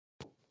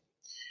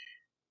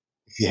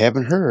you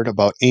haven't heard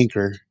about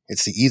Anchor,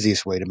 it's the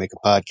easiest way to make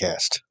a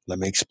podcast. Let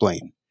me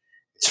explain.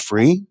 It's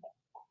free.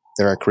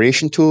 There are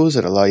creation tools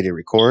that allow you to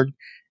record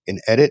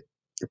and edit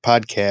your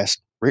podcast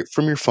right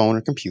from your phone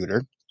or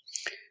computer.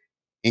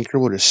 Anchor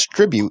will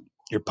distribute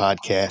your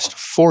podcast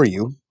for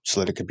you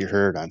so that it can be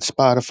heard on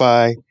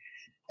Spotify,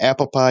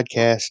 Apple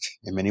Podcast,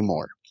 and many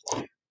more.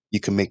 You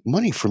can make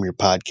money from your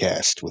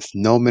podcast with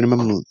no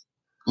minimum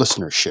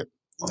listenership.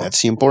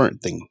 That's the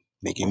important thing,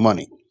 making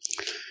money.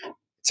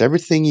 It's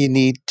everything you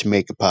need to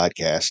make a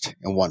podcast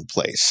in one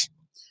place.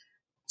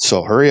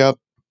 So hurry up,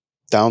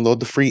 download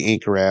the free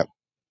Anchor app,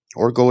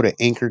 or go to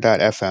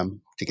anchor.fm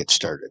to get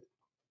started.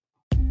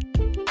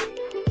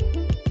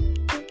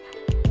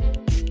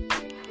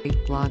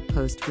 Great blog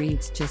post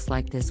reads just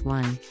like this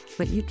one,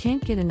 but you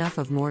can't get enough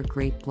of more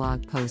great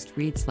blog post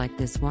reads like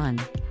this one.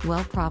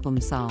 Well, problem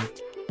solved.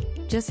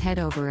 Just head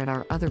over at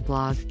our other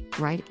blog,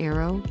 right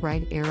arrow,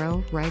 right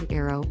arrow, right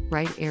arrow,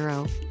 right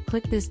arrow,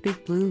 click this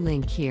big blue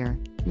link here,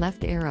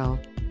 left arrow,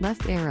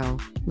 left arrow,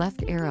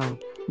 left arrow,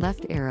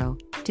 left arrow,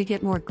 to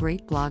get more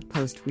great blog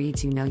post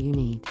reads you know you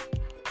need.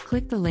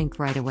 Click the link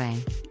right away.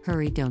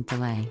 Hurry, don't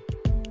delay.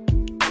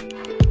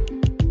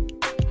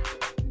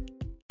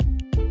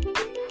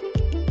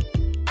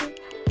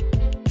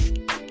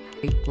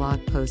 Great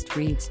blog post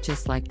reads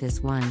just like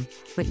this one,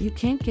 but you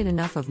can't get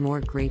enough of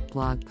more great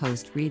blog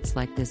post reads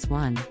like this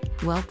one.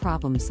 Well,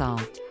 problem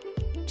solved.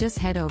 Just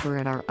head over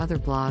at our other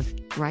blog,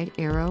 right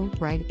arrow,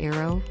 right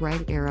arrow,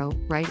 right arrow,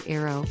 right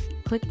arrow,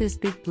 click this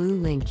big blue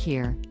link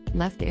here,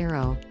 left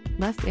arrow,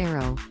 left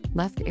arrow,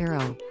 left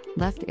arrow,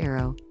 left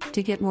arrow,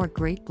 to get more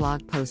great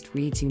blog post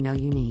reads you know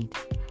you need.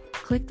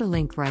 Click the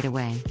link right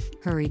away.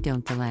 Hurry,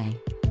 don't delay.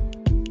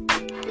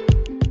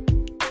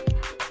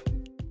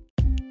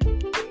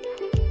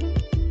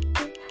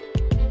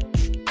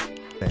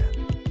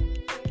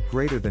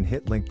 Greater than,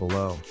 hit link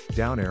below,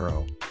 down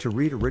arrow, to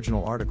read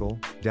original article,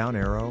 down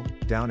arrow,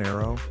 down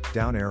arrow,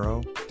 down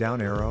arrow, down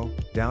arrow,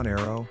 down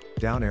arrow,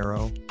 down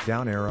arrow,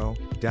 down arrow,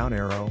 down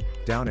arrow,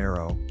 down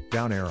arrow,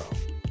 down arrow.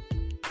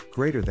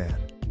 Greater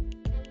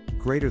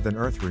than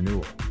Earth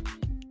Renewal.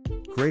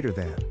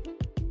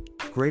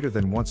 Greater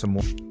than once a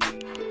more.